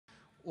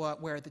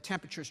where the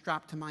temperatures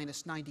drop to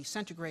 -90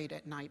 centigrade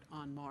at night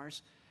on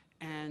Mars.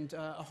 And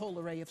a whole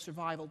array of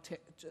survival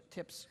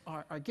tips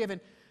are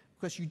given,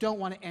 because you don't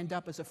want to end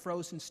up as a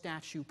frozen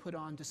statue put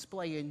on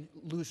display in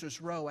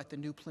Losers Row at the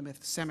New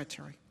Plymouth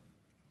Cemetery.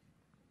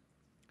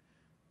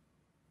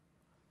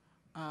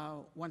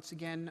 Once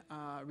again,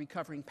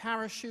 recovering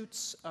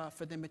parachutes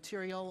for the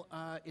material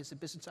is a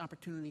business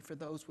opportunity for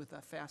those with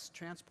fast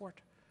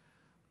transport.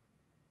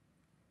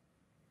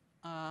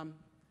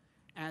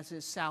 As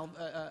is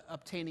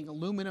obtaining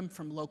aluminum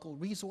from local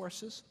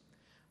resources.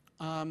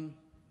 And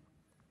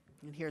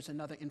here's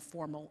another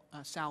informal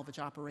salvage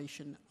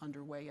operation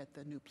underway at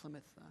the New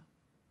Plymouth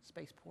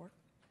spaceport.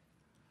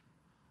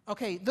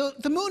 Okay,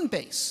 the moon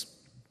base.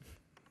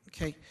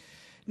 Okay,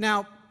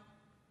 now,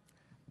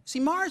 see,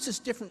 Mars is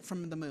different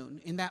from the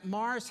moon in that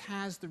Mars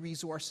has the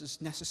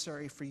resources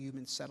necessary for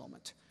human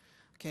settlement.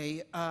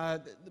 Okay,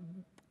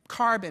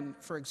 carbon,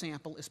 for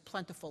example, is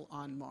plentiful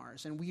on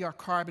Mars, and we are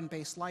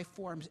carbon-based life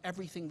forms.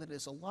 Everything that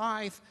is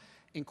alive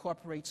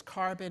incorporates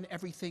carbon.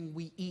 Everything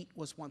we eat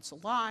was once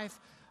alive.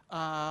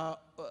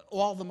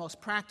 All the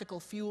most practical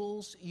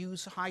fuels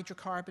use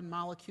hydrocarbon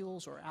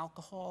molecules or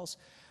alcohols.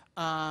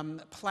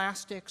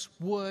 Plastics,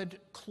 wood,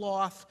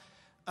 cloth,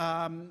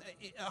 a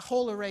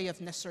whole array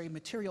of necessary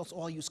materials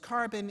all use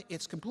carbon.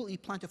 It's completely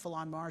plentiful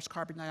on Mars.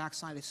 Carbon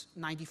dioxide is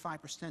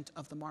 95%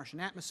 of the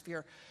Martian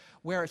atmosphere,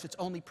 whereas it's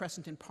only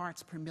present in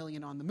parts per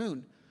million on the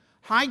moon.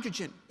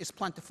 Hydrogen is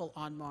plentiful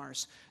on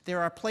Mars.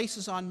 There are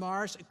places on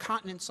Mars,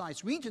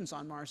 continent-sized regions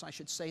on Mars, I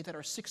should say, that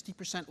are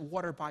 60%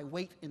 water by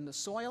weight in the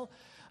soil,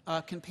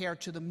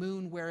 compared to the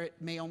moon, where it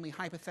may only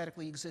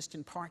hypothetically exist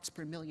in parts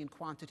per million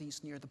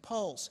quantities near the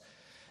poles.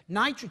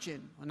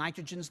 Nitrogen, well,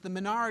 nitrogen's the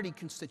minority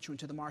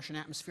constituent of the Martian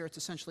atmosphere. It's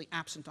essentially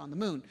absent on the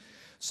moon.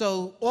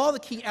 So all the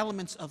key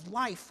elements of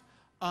life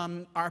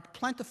are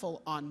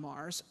plentiful on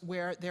Mars,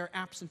 where they're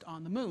absent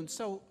on the moon.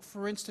 So,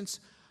 for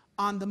instance,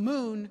 on the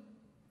moon,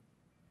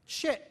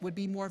 shit would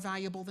be more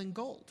valuable than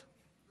gold.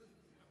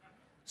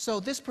 So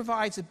this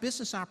provides a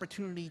business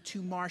opportunity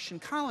to Martian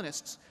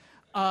colonists,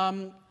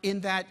 in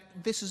that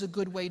this is a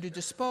good way to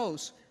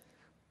dispose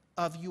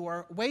of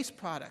your waste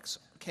products,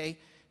 okay?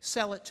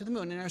 Sell it to the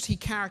moon. And as he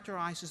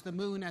characterizes the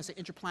moon as an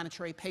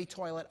interplanetary pay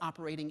toilet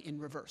operating in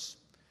reverse.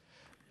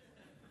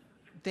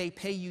 They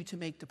pay you to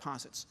make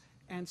deposits.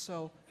 And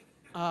so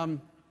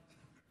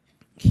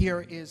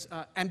here is,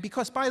 and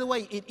because, by the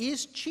way, it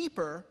is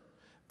cheaper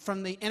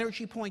from the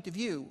energy point of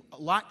view, a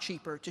lot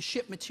cheaper to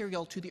ship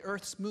material to the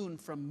Earth's moon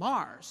from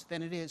Mars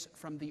than it is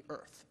from the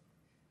Earth,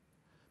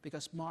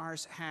 because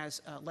Mars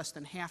has less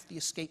than half the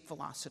escape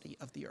velocity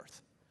of the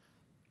Earth.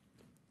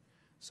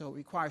 So it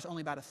requires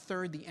only about a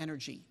third the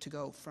energy to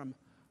go from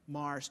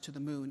Mars to the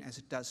moon as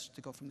it does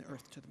to go from the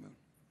Earth to the moon.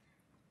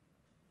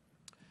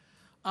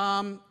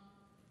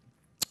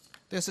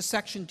 There's a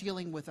section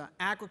dealing with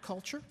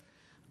agriculture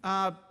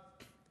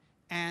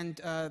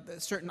and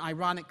certain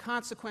ironic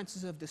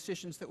consequences of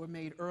decisions that were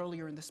made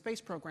earlier in the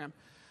space program.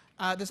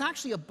 There's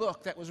actually a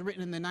book that was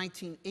written in the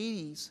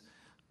 1980s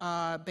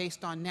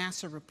based on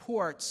NASA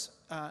reports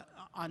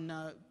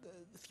on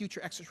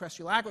future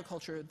extraterrestrial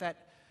agriculture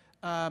that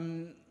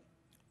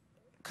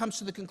comes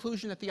to the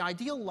conclusion that the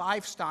ideal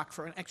livestock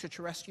for an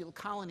extraterrestrial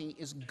colony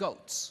is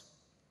goats.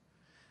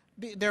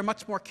 They're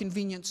much more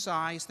convenient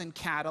size than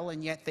cattle,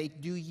 and yet they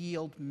do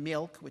yield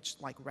milk, which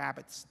like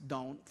rabbits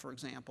don't, for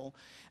example.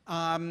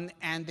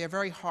 And they're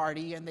very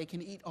hardy, and they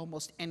can eat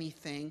almost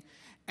anything.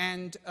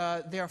 And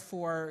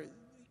therefore,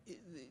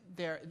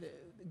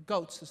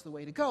 goats is the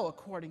way to go,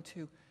 according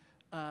to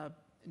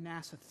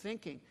NASA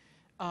thinking.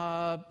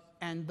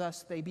 And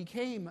thus, they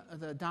became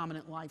the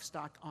dominant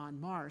livestock on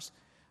Mars.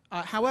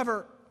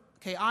 However,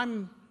 okay,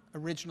 I'm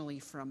originally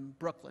from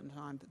Brooklyn.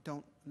 I'm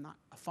not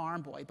a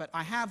farm boy, but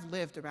I have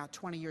lived about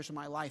 20 years of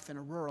my life in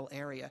a rural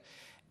area.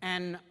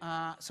 And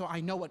so I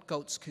know what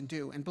goats can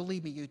do. And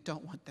believe me, you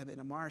don't want them in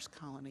a Mars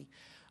colony.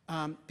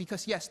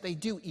 Because, yes, they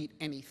do eat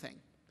anything.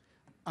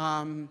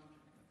 Okay,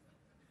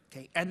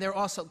 and they're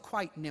also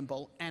quite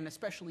nimble, and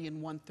especially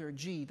in 1/3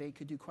 G, they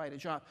could do quite a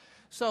job.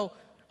 So,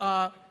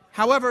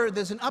 however,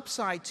 there's an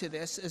upside to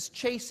this, is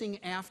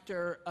chasing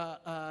after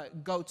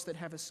goats that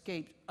have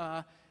escaped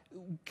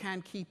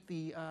can keep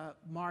the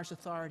Mars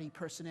Authority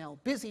personnel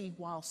busy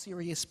while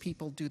serious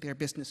people do their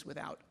business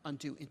without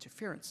undue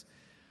interference,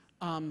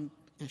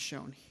 as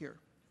shown here.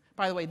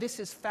 By the way, this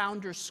is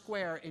Founders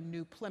Square in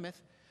New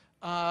Plymouth,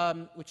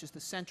 which is the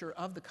center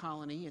of the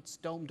colony. It's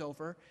domed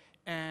over.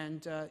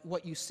 And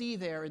what you see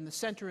there in the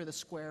center of the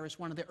square is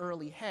one of the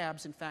early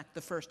habs. In fact,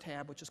 the first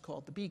hab, which is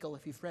called the Beagle.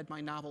 If you've read my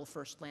novel,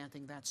 First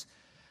Landing, that's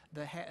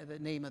the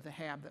name of the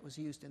hab that was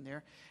used in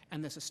there.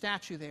 And there's a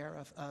statue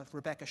there of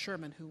Rebecca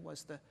Sherman, who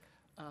was the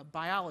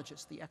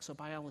biologist, the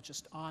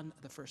exobiologist on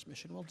the first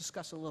mission. We'll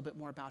discuss a little bit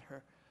more about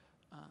her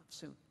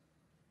soon.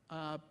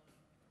 Now,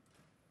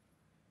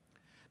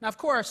 of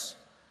course,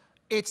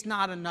 it's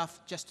not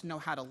enough just to know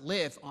how to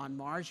live on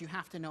Mars. You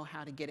have to know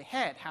how to get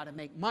ahead, how to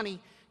make money.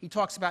 He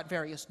talks about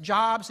various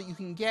jobs that you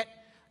can get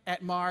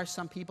at Mars.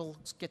 Some people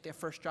get their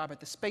first job at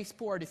the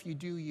spaceport. If you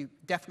do, you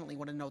definitely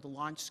want to know the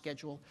launch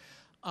schedule.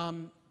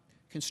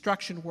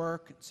 construction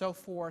work, and so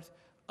forth.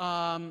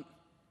 But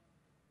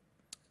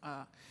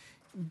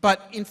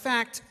in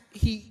fact,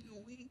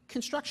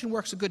 construction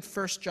work's a good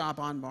first job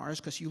on Mars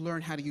because you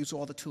learn how to use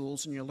all the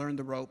tools and you learn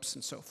the ropes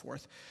and so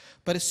forth.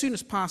 But as soon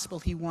as possible,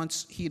 he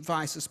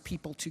advises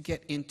people to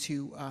get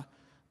into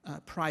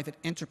private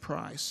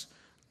enterprise.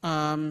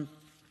 For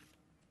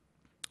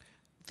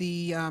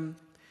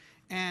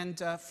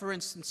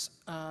instance,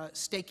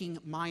 staking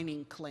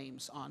mining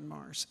claims on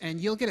Mars. And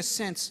you'll get a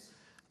sense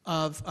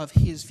of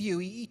his view.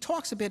 He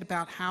talks a bit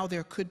about how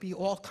there could be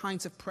all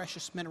kinds of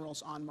precious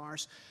minerals on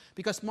Mars,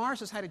 because Mars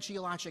has had a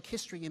geologic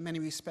history in many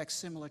respects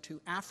similar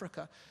to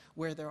Africa,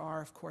 where there are,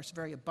 of course,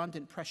 very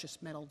abundant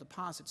precious metal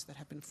deposits that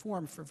have been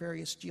formed for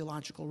various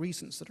geological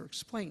reasons that are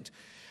explained.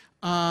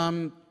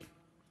 So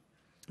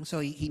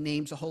he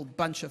names a whole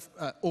bunch of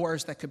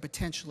ores that could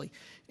potentially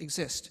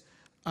exist.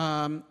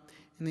 And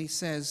he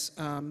says,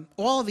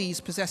 all of these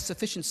possess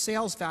sufficient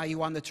sales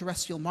value on the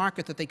terrestrial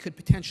market that they could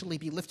potentially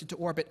be lifted to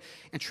orbit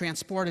and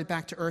transported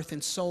back to Earth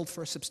and sold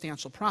for a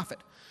substantial profit.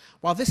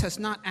 While this has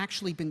not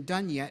actually been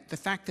done yet, the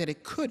fact that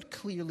it could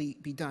clearly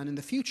be done in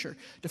the future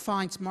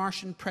defines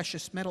Martian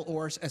precious metal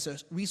ores as a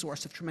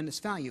resource of tremendous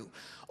value.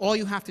 All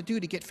you have to do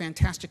to get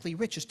fantastically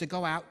rich is to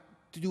go out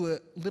to do a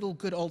little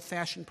good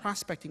old-fashioned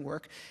prospecting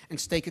work and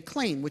stake a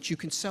claim, which you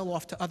can sell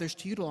off to others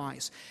to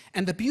utilize.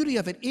 And the beauty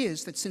of it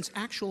is that since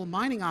actual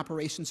mining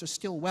operations are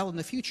still well in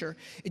the future,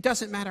 it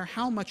doesn't matter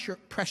how much your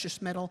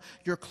precious metal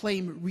your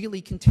claim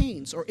really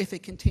contains, or if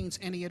it contains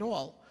any at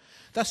all.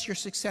 Thus, your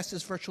success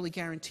is virtually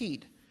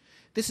guaranteed.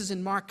 This is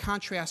in marked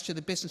contrast to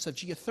the business of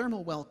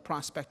geothermal well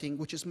prospecting,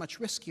 which is much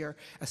riskier,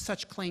 as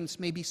such claims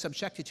may be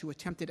subjected to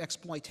attempted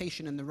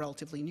exploitation in the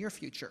relatively near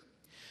future.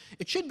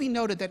 It should be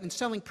noted that in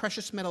selling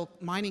precious metal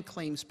mining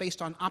claims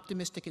based on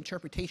optimistic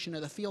interpretation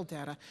of the field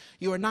data,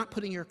 you are not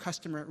putting your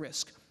customer at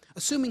risk.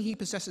 Assuming he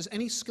possesses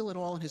any skill at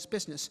all in his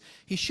business,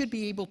 he should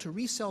be able to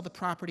resell the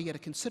property at a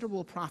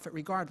considerable profit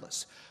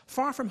regardless.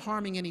 Far from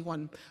harming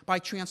anyone, by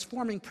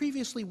transforming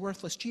previously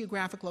worthless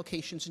geographic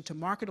locations into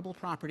marketable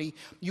property,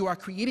 you are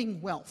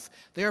creating wealth,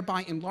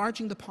 thereby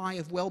enlarging the pie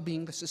of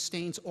well-being that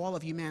sustains all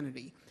of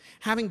humanity.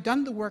 Having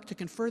done the work to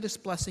confer this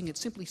blessing, it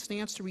simply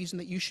stands to reason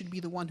that you should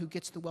be the one who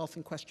gets the wealth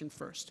in question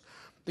first.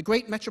 The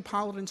great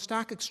metropolitan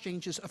stock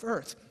exchanges of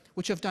Earth,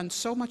 which have done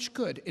so much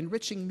good,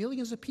 enriching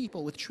millions of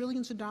people with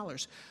trillions of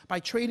dollars by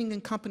trading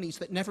in companies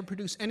that never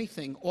produce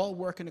anything, all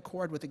work in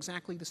accord with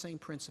exactly the same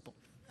principle.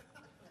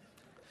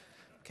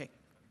 Okay,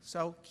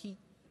 so he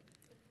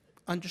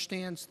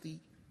understands the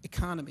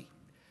economy.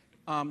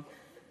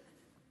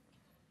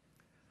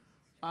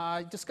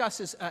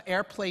 Discusses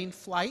airplane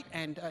flight,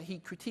 and he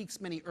critiques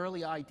many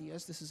early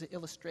ideas. This is an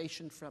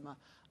illustration from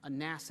a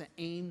NASA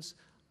Ames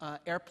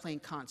airplane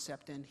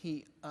concept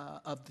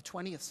of the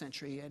 20th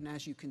century, and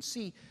as you can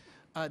see,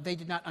 they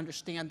did not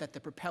understand that the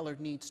propeller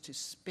needs to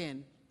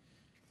spin.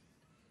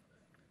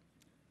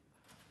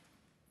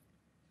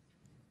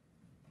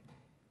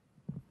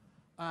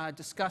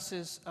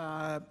 Discusses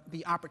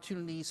the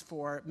opportunities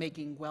for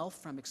making wealth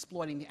from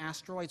exploiting the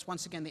asteroids.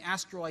 Once again, the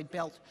asteroid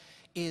belt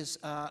is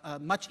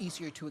much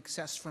easier to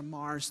access from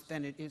Mars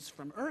than it is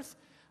from Earth,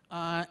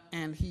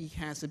 and he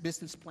has a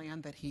business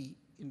plan that he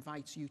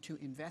invites you to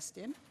invest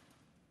in.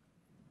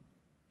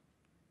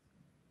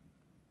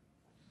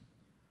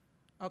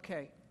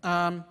 Okay.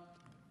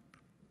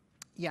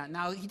 Yeah,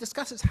 now he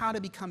discusses how to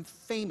become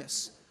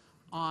famous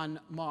on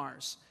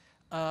Mars.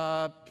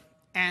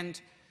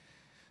 And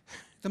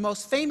the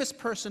most famous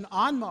person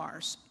on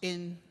Mars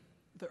in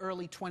the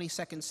early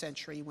 22nd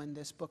century, when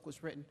this book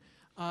was written,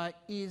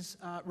 is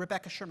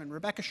Rebecca Sherman.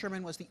 Rebecca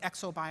Sherman was the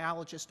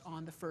exobiologist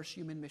on the first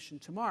human mission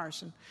to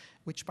Mars,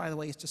 which, by the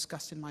way, is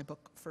discussed in my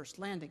book, First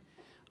Landing.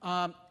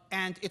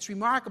 And it's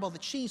remarkable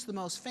that she's the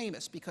most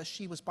famous because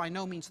she was by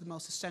no means the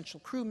most essential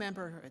crew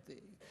member.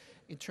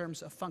 In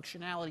terms of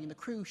functionality in the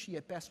crew, she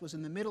at best was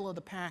in the middle of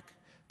the pack,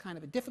 kind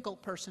of a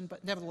difficult person,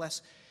 but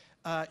nevertheless,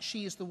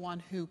 she is the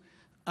one who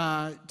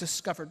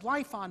discovered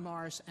life on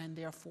Mars and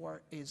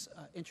therefore is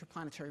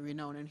interplanetary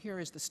renown. And here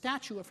is the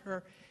statue of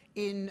her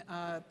in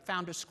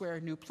Founders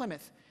Square, New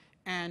Plymouth.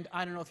 And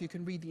I don't know if you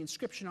can read the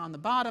inscription on the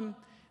bottom,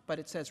 but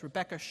it says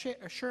Rebecca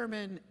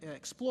Sherman,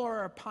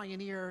 explorer,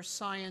 pioneer,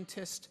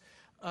 scientist,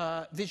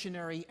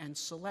 visionary, and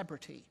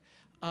celebrity.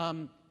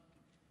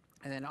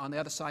 And then on the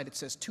other side it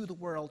says, to the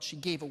world she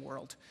gave a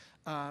world,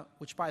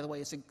 which, by the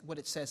way, is what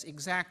it says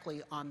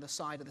exactly on the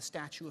side of the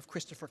statue of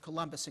Christopher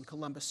Columbus in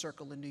Columbus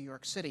Circle in New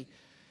York City.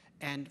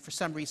 And for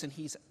some reason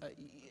he's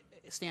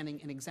standing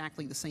in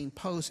exactly the same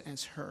pose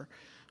as her.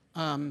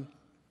 I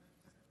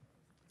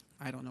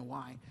don't know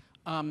why.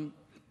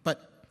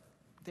 But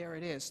there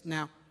it is.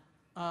 Now,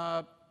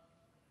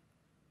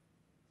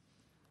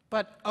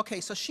 but okay,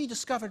 so she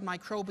discovered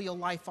microbial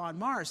life on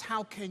Mars.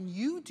 How can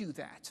you do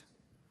that?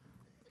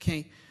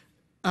 Okay.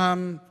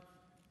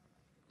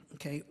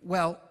 Okay,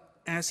 well,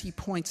 as he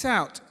points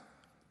out,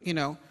 he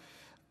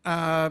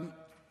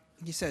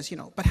says,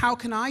 but how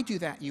can I do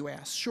that, you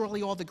ask?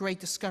 Surely all the great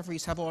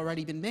discoveries have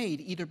already been made,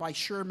 either by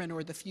Sherman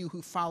or the few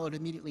who followed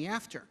immediately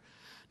after.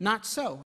 Not so.